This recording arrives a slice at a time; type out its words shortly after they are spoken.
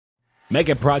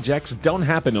Mega projects don't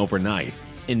happen overnight.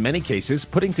 In many cases,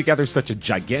 putting together such a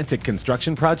gigantic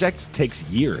construction project takes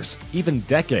years, even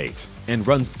decades, and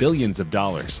runs billions of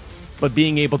dollars. But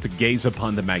being able to gaze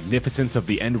upon the magnificence of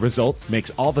the end result makes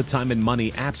all the time and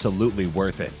money absolutely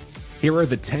worth it. Here are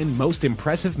the 10 most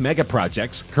impressive mega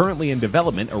projects currently in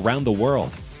development around the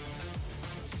world.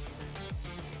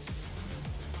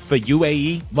 The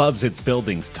UAE loves its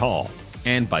buildings tall.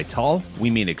 And by tall,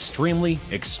 we mean extremely,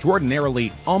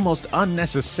 extraordinarily, almost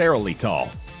unnecessarily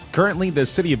tall. Currently, the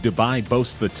city of Dubai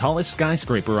boasts the tallest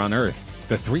skyscraper on Earth,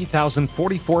 the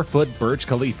 3,044-foot Burj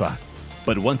Khalifa.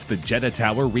 But once the Jeddah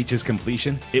Tower reaches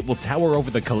completion, it will tower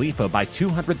over the Khalifa by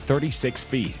 236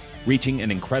 feet, reaching an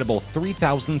incredible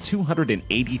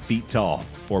 3,280 feet tall,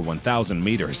 or 1,000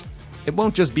 meters. It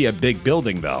won't just be a big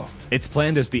building, though. It's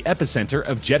planned as the epicenter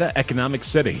of Jeddah Economic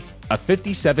City, a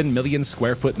 57 million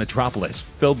square foot metropolis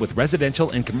filled with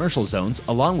residential and commercial zones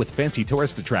along with fancy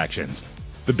tourist attractions.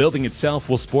 The building itself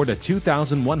will sport a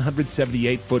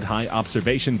 2,178-foot high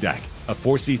observation deck, a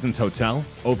Four Seasons hotel,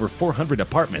 over 400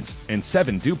 apartments, and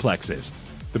 7 duplexes.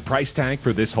 The price tag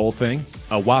for this whole thing?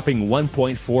 A whopping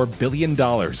 $1.4 billion.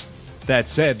 That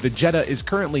said, the Jeddah is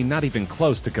currently not even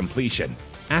close to completion.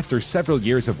 After several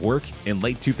years of work, in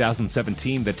late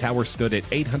 2017 the tower stood at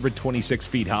 826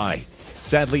 feet high.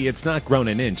 Sadly, it's not grown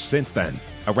an inch since then.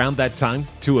 Around that time,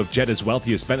 2 of Jeddah's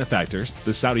wealthiest benefactors,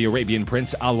 the Saudi Arabian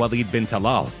Prince Al-Walid bin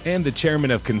Talal and the chairman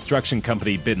of construction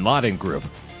company Bin Laden Group,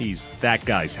 he's that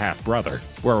guy's half-brother,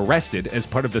 were arrested as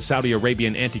part of the Saudi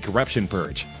Arabian anti-corruption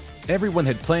purge. Everyone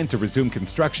had planned to resume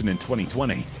construction in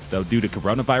 2020, though due to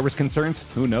coronavirus concerns,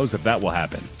 who knows if that will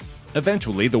happen.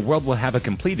 Eventually, the world will have a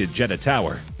completed Jeddah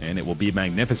Tower, and it will be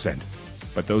magnificent.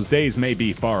 But those days may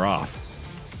be far off.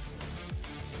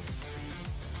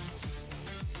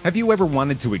 Have you ever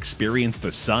wanted to experience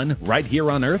the sun right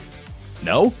here on Earth?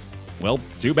 No? Well,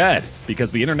 too bad, because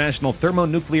the International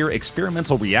Thermonuclear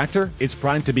Experimental Reactor is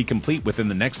primed to be complete within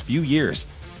the next few years.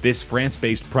 This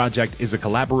France-based project is a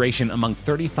collaboration among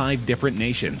 35 different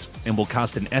nations and will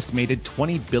cost an estimated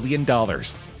 $20 billion.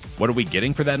 What are we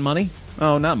getting for that money?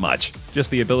 Oh, not much.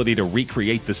 Just the ability to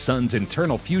recreate the sun's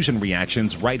internal fusion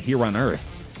reactions right here on Earth.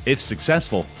 If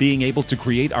successful, being able to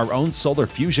create our own solar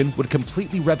fusion would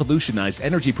completely revolutionize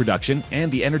energy production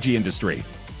and the energy industry.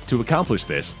 To accomplish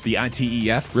this, the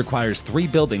ITEF requires 3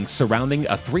 buildings surrounding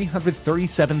a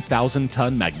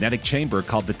 337,000-ton magnetic chamber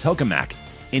called the tokamak.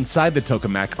 Inside the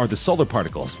tokamak are the solar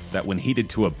particles that, when heated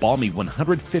to a balmy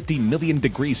 150 million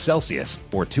degrees Celsius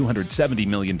or 270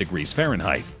 million degrees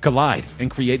Fahrenheit, collide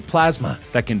and create plasma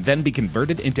that can then be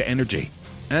converted into energy.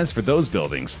 As for those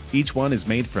buildings, each one is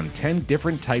made from 10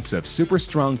 different types of super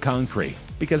strong concrete,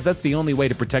 because that's the only way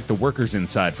to protect the workers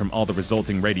inside from all the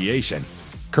resulting radiation.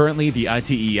 Currently, the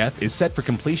ITEF is set for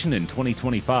completion in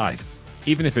 2025.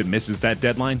 Even if it misses that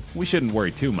deadline, we shouldn't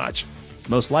worry too much.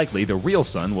 Most likely, the real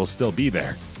sun will still be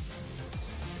there.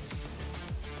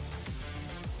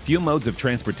 Few modes of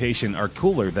transportation are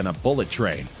cooler than a bullet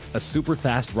train, a super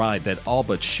fast ride that all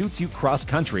but shoots you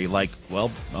cross-country like, well,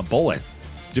 a bullet.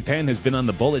 Japan has been on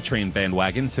the bullet train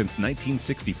bandwagon since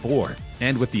 1964,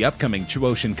 and with the upcoming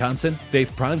Chuo Shinkansen,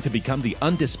 they've primed to become the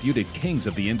undisputed kings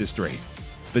of the industry.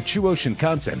 The Chuo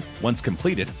Shinkansen, once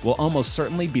completed, will almost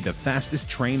certainly be the fastest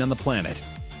train on the planet.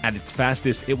 At its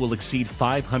fastest, it will exceed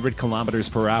 500 kilometers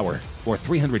per hour, or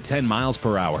 310 miles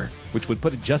per hour, which would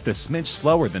put it just a smidge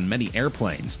slower than many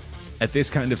airplanes. At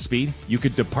this kind of speed, you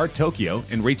could depart Tokyo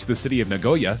and reach the city of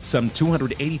Nagoya some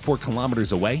 284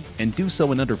 kilometers away and do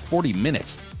so in under 40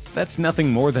 minutes. That's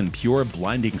nothing more than pure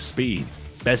blinding speed.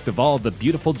 Best of all, the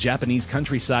beautiful Japanese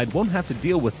countryside won't have to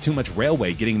deal with too much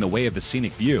railway getting in the way of the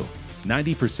scenic view.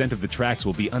 90% of the tracks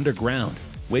will be underground,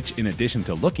 which, in addition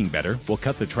to looking better, will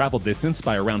cut the travel distance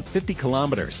by around 50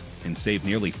 kilometers and save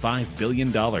nearly $5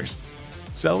 billion.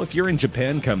 So if you're in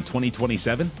Japan come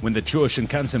 2027, when the Chuo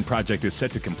Shinkansen project is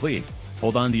set to complete,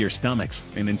 hold on to your stomachs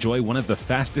and enjoy one of the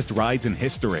fastest rides in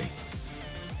history.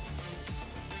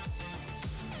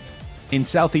 In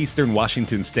southeastern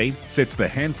Washington state sits the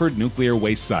Hanford Nuclear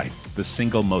Waste Site, the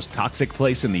single most toxic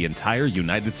place in the entire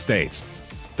United States.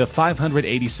 The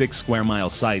 586 square mile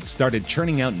site started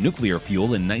churning out nuclear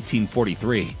fuel in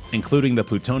 1943, including the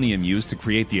plutonium used to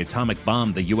create the atomic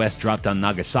bomb the US dropped on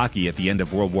Nagasaki at the end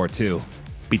of World War II.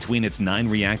 Between its 9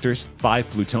 reactors, 5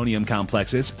 plutonium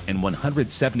complexes, and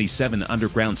 177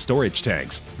 underground storage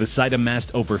tanks, the site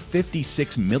amassed over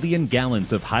 56 million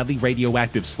gallons of highly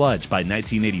radioactive sludge by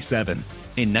 1987.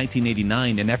 In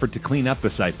 1989, an effort to clean up the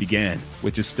site began,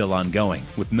 which is still ongoing,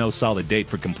 with no solid date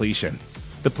for completion.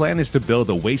 The plan is to build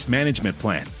a waste management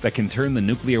plant that can turn the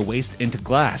nuclear waste into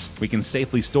glass we can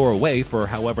safely store away for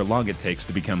however long it takes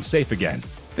to become safe again.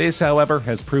 This, however,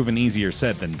 has proven easier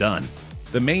said than done.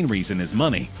 The main reason is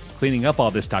money. Cleaning up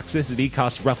all this toxicity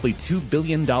costs roughly $2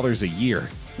 billion a year,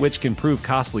 which can prove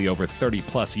costly over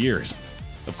 30-plus years.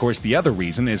 Of course, the other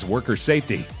reason is worker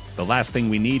safety. The last thing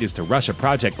we need is to rush a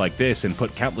project like this and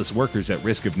put countless workers at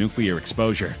risk of nuclear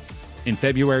exposure. In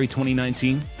February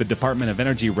 2019, the Department of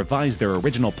Energy revised their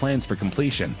original plans for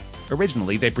completion.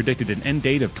 Originally, they predicted an end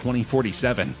date of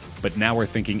 2047, but now we're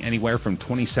thinking anywhere from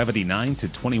 2079 to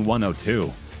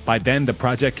 2102. By then, the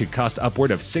project could cost upward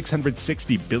of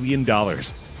 $660 billion.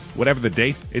 Whatever the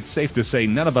date, it's safe to say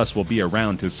none of us will be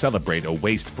around to celebrate a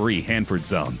waste-free Hanford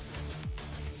Zone.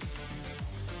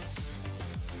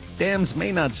 Dams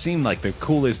may not seem like the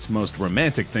coolest, most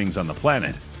romantic things on the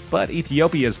planet, but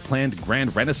Ethiopia's planned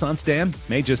Grand Renaissance Dam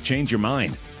may just change your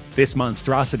mind. This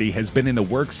monstrosity has been in the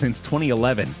works since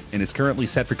 2011 and is currently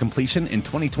set for completion in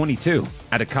 2022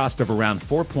 at a cost of around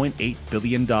 $4.8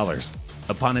 billion.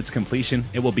 Upon its completion,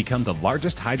 it will become the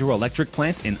largest hydroelectric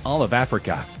plant in all of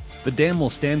Africa. The dam will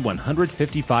stand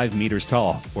 155 meters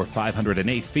tall, or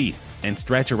 508 feet, and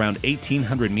stretch around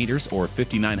 1,800 meters, or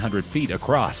 5,900 feet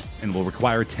across, and will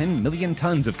require 10 million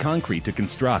tons of concrete to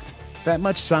construct. That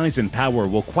much size and power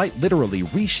will quite literally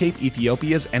reshape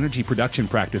Ethiopia's energy production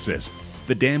practices.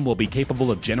 The dam will be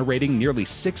capable of generating nearly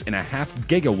 6.5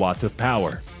 gigawatts of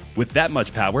power. With that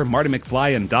much power, Marty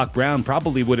McFly and Doc Brown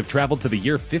probably would have traveled to the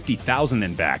year 50,000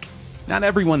 and back. Not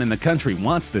everyone in the country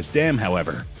wants this dam,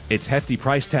 however. Its hefty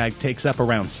price tag takes up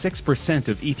around 6%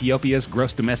 of Ethiopia's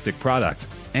gross domestic product,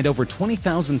 and over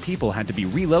 20,000 people had to be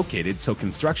relocated so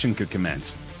construction could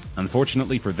commence.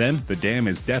 Unfortunately for them, the dam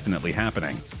is definitely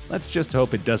happening. Let's just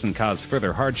hope it doesn't cause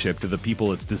further hardship to the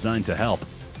people it's designed to help.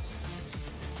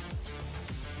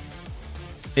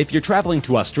 If you're traveling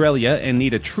to Australia and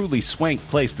need a truly swank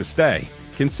place to stay,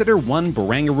 consider One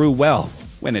Barangaroo Well,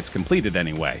 when it's completed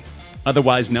anyway.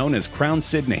 Otherwise known as Crown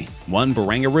Sydney, One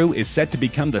Barangaroo is set to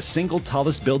become the single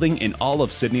tallest building in all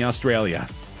of Sydney, Australia.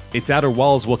 Its outer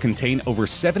walls will contain over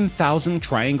 7,000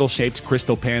 triangle-shaped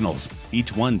crystal panels,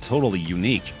 each one totally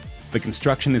unique. The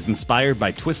construction is inspired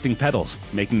by twisting petals,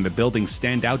 making the building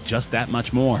stand out just that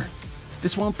much more.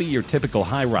 This won't be your typical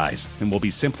high-rise and will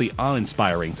be simply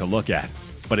awe-inspiring to look at,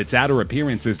 but its outer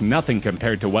appearance is nothing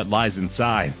compared to what lies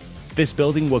inside. This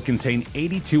building will contain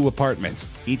 82 apartments,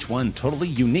 each one totally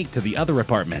unique to the other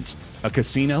apartments. A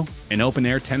casino, an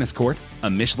open-air tennis court, a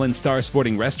Michelin star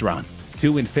sporting restaurant,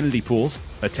 2 infinity pools,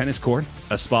 a tennis court,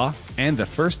 a spa, and the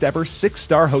first-ever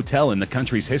 6-star hotel in the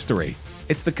country's history.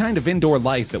 It's the kind of indoor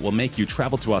life that will make you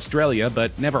travel to Australia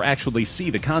but never actually see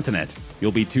the continent.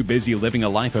 You'll be too busy living a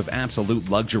life of absolute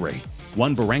luxury.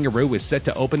 One Barangaroo is set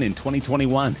to open in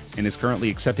 2021 and is currently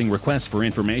accepting requests for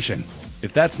information.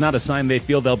 If that's not a sign they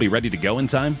feel they'll be ready to go in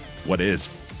time, what is?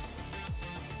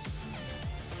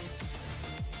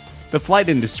 The flight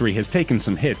industry has taken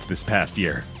some hits this past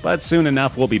year, but soon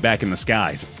enough we'll be back in the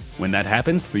skies. When that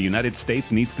happens, the United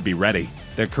States needs to be ready.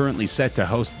 They're currently set to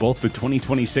host both the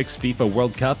 2026 FIFA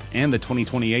World Cup and the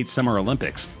 2028 Summer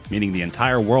Olympics, meaning the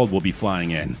entire world will be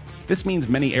flying in. This means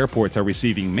many airports are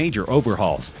receiving major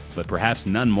overhauls, but perhaps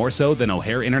none more so than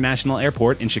O'Hare International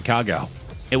Airport in Chicago.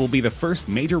 It will be the first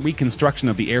major reconstruction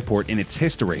of the airport in its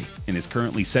history and is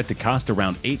currently set to cost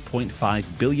around $8.5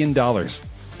 billion.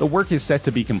 The work is set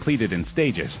to be completed in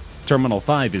stages. Terminal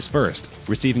 5 is first,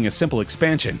 receiving a simple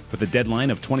expansion with a deadline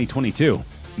of 2022.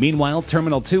 Meanwhile,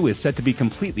 Terminal 2 is set to be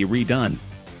completely redone.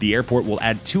 The airport will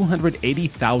add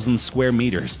 280,000 square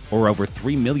meters, or over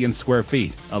 3 million square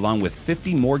feet, along with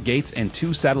 50 more gates and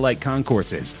 2 satellite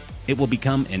concourses. It will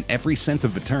become, in every sense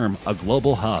of the term, a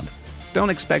global hub. Don't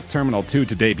expect Terminal 2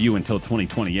 to debut until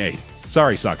 2028.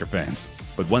 Sorry, soccer fans.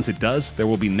 But once it does, there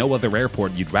will be no other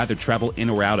airport you'd rather travel in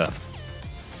or out of.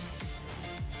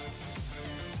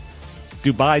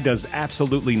 Dubai does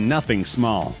absolutely nothing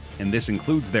small, and this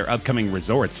includes their upcoming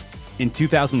resorts. In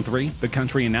 2003, the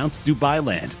country announced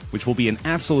Dubailand, which will be an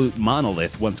absolute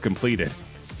monolith once completed.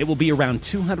 It will be around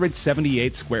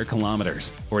 278 square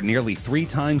kilometers, or nearly 3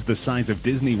 times the size of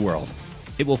Disney World.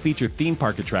 It will feature theme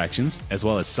park attractions, as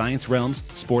well as science realms,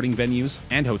 sporting venues,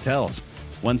 and hotels.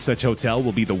 One such hotel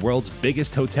will be the world's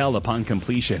biggest hotel upon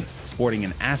completion, sporting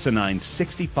an asinine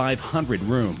 6,500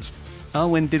 rooms.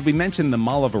 Oh, and did we mention the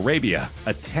Mall of Arabia,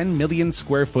 a 10 million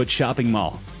square foot shopping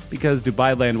mall? Because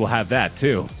Dubailand will have that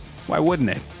too. Why wouldn't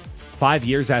it? 5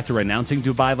 years after announcing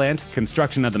Dubailand,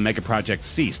 construction of the megaproject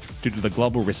ceased due to the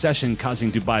global recession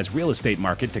causing Dubai's real estate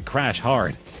market to crash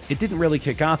hard. It didn't really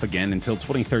kick off again until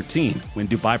 2013, when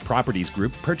Dubai Properties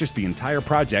Group purchased the entire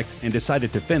project and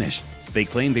decided to finish. They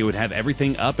claimed they would have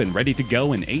everything up and ready to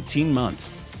go in 18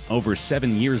 months. Over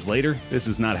 7 years later, this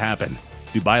has not happened.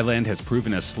 Dubai Land has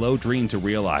proven a slow dream to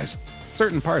realize.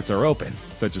 Certain parts are open,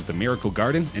 such as the Miracle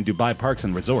Garden and Dubai Parks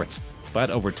and Resorts, but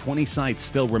over 20 sites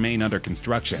still remain under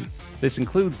construction. This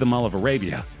includes the Mall of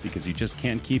Arabia, because you just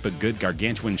can't keep a good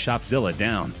gargantuan shopzilla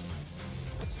down.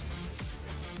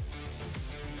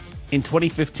 In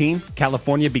 2015,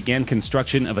 California began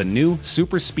construction of a new,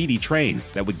 super speedy train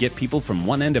that would get people from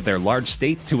one end of their large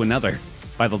state to another.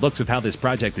 By the looks of how this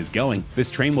project is going, this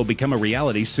train will become a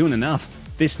reality soon enough.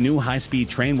 This new high-speed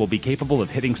train will be capable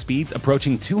of hitting speeds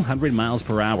approaching 200 miles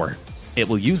per hour. It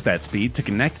will use that speed to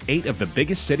connect 8 of the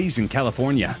biggest cities in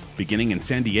California, beginning in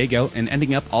San Diego and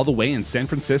ending up all the way in San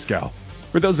Francisco.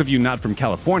 For those of you not from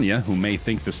California who may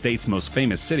think the state's most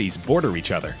famous cities border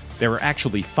each other, there are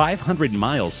actually 500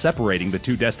 miles separating the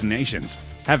two destinations.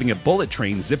 Having a bullet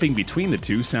train zipping between the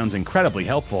two sounds incredibly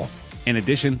helpful. In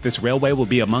addition, this railway will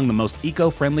be among the most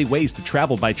eco-friendly ways to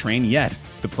travel by train yet.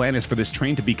 The plan is for this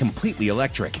train to be completely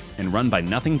electric and run by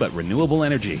nothing but renewable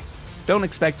energy. Don't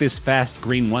expect this fast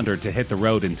green wonder to hit the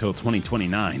road until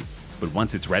 2029, but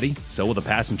once it's ready, so will the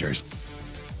passengers.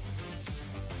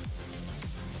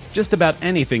 Just about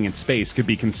anything in space could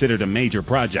be considered a major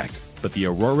project, but the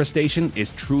Aurora station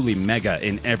is truly mega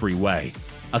in every way.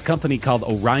 A company called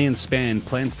Orion Span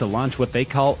plans to launch what they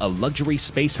call a luxury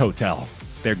space hotel.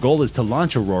 Their goal is to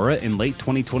launch Aurora in late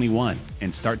 2021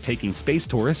 and start taking space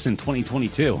tourists in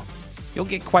 2022. You'll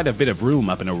get quite a bit of room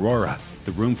up in Aurora.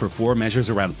 The room for 4 measures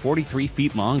around 43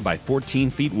 feet long by 14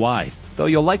 feet wide, though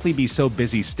you'll likely be so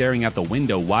busy staring out the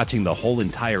window watching the whole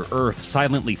entire Earth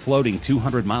silently floating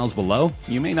 200 miles below,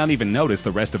 you may not even notice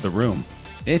the rest of the room.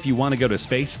 If you want to go to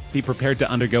space, be prepared to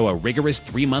undergo a rigorous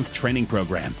 3-month training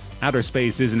program. Outer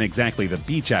space isn't exactly the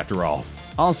beach after all.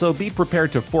 Also, be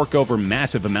prepared to fork over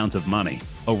massive amounts of money.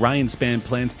 Orion Span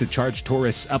plans to charge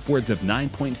tourists upwards of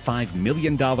 $9.5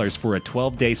 million for a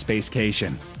 12-day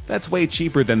spacecation. That's way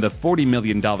cheaper than the $40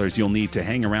 million you'll need to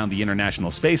hang around the International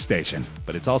Space Station,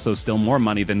 but it's also still more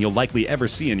money than you'll likely ever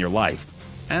see in your life.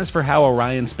 As for how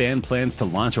Orion Span plans to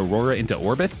launch Aurora into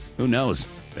orbit, who knows?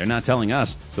 They're not telling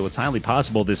us, so it's highly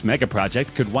possible this mega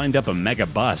project could wind up a mega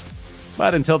bust.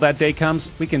 But until that day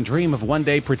comes, we can dream of one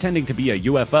day pretending to be a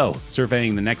UFO,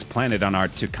 surveying the next planet on our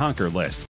to-conquer list.